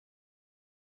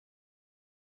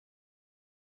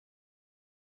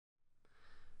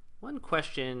One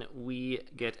question we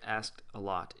get asked a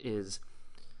lot is,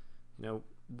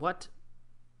 what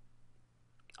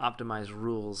optimized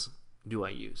rules do I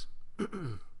use?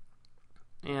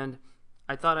 And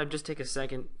I thought I'd just take a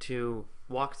second to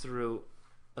walk through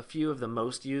a few of the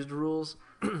most used rules.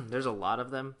 There's a lot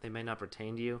of them. They may not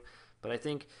pertain to you, but I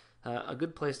think a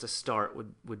good place to start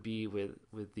would be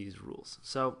with these rules.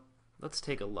 So let's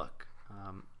take a look.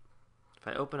 If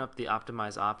I open up the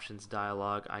Optimize Options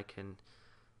dialog, I can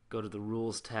go to the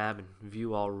Rules tab and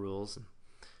view all rules.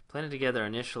 PlanetTogether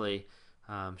initially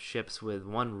ships with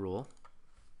one rule.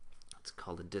 It's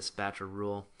called a dispatcher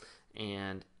rule,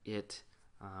 and it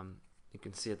you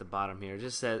can see at the bottom here, it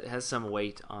just says it has some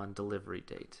weight on delivery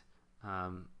date,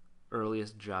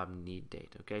 earliest job need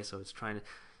date. Okay, so it's trying to,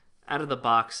 out of the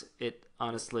box, it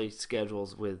honestly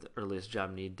schedules with earliest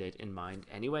job need date in mind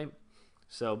anyway.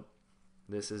 So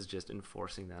this is just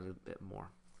enforcing that a bit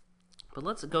more. But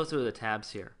let's go through the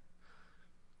tabs here.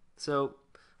 So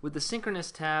with the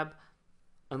Synchronous tab,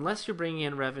 unless you're bringing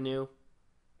in revenue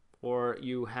or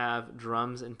you have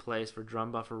drums in place for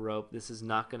drum buffer rope, this is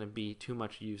not going to be too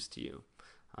much use to you.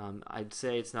 I'd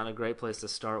say it's not a great place to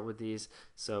start with these,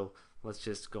 so let's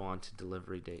just go on to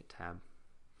Delivery Date tab.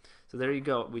 So there you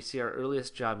go. We see our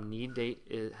earliest job need date.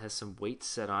 It has some weights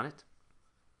set on it.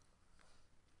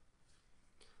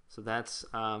 So that's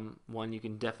one you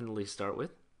can definitely start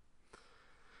with.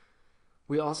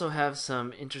 We also have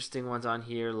some interesting ones on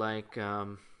here like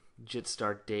JIT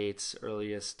start dates,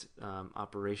 earliest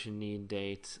operation need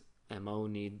date, MO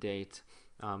need date.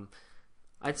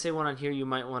 I'd say one on here you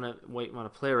might want to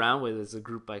play around with is the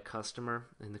group by customer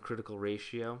and the critical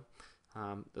ratio.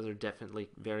 Those are definitely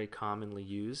very commonly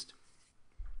used,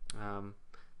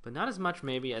 but not as much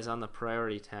maybe as on the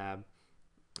priority tab.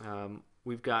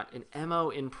 We've got an MO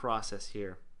in process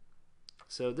here.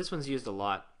 So this one's used a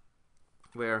lot,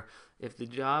 where if the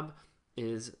job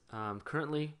is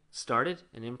currently started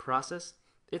and in process,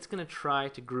 it's going to try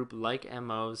to group like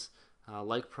MOs,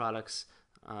 like products,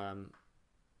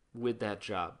 with that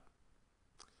job.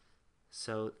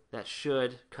 So that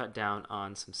should cut down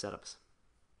on some setups.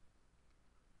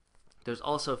 There's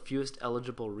also fewest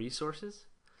eligible resources.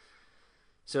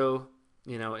 So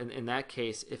in that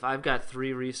case, if I've got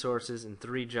 3 resources and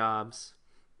 3 jobs,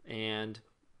 and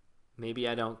maybe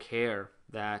I don't care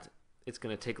that it's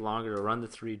going to take longer to run the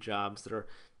 3 jobs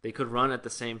they could run at the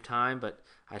same time, but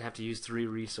I'd have to use 3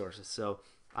 resources. So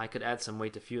I could add some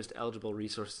weight to fewest eligible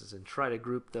resources and try to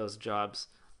group those jobs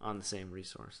on the same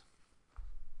resource.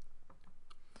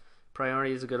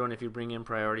 Priority is a good one. If you bring in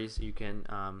priorities, you can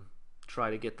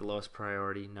try to get the lowest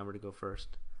priority number to go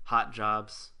first. Hot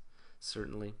jobs,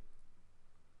 certainly.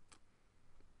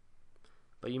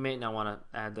 But you may not want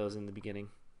to add those in the beginning.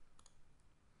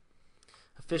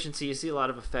 Efficiency, you see a lot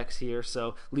of effects here,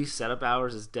 so least setup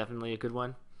hours is definitely a good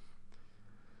one.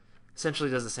 Essentially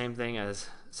does the same thing as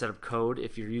setup code.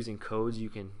 If you're using codes, you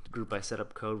can group by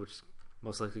setup code, which is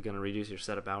most likely going to reduce your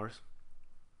setup hours.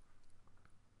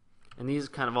 And these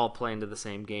kind of all play into the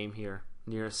same game here.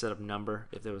 Nearest setup number,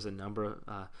 if there was a number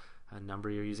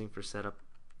you're using for setup.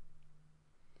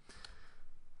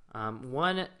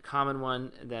 One common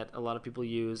one that a lot of people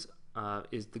use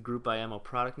is the group by MO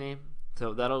product name.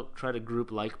 So that'll try to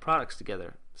group like products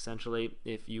together. Essentially,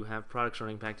 if you have products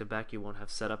running back to back, you won't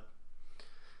have setup.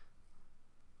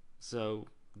 So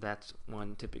that's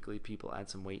one typically people add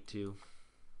some weight to.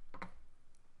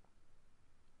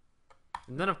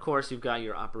 And then of course you've got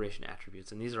your operation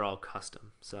attributes, and these are all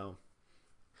custom. So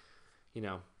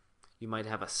you might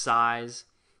have a size,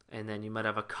 and then you might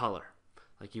have a color.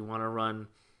 Like you want to run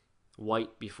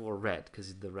white before red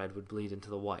because the red would bleed into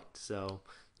the white. So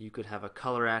you could have a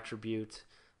color attribute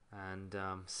and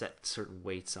set certain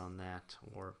weights on that,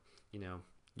 or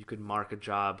you could mark a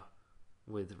job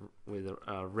with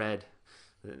a red,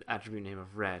 the attribute name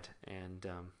of red, and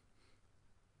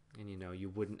you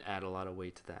wouldn't add a lot of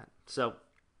weight to that. So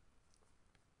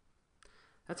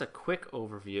that's a quick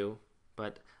overview,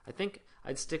 but I think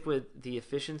I'd stick with the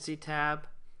efficiency tab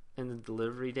and the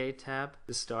delivery date tab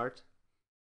to start.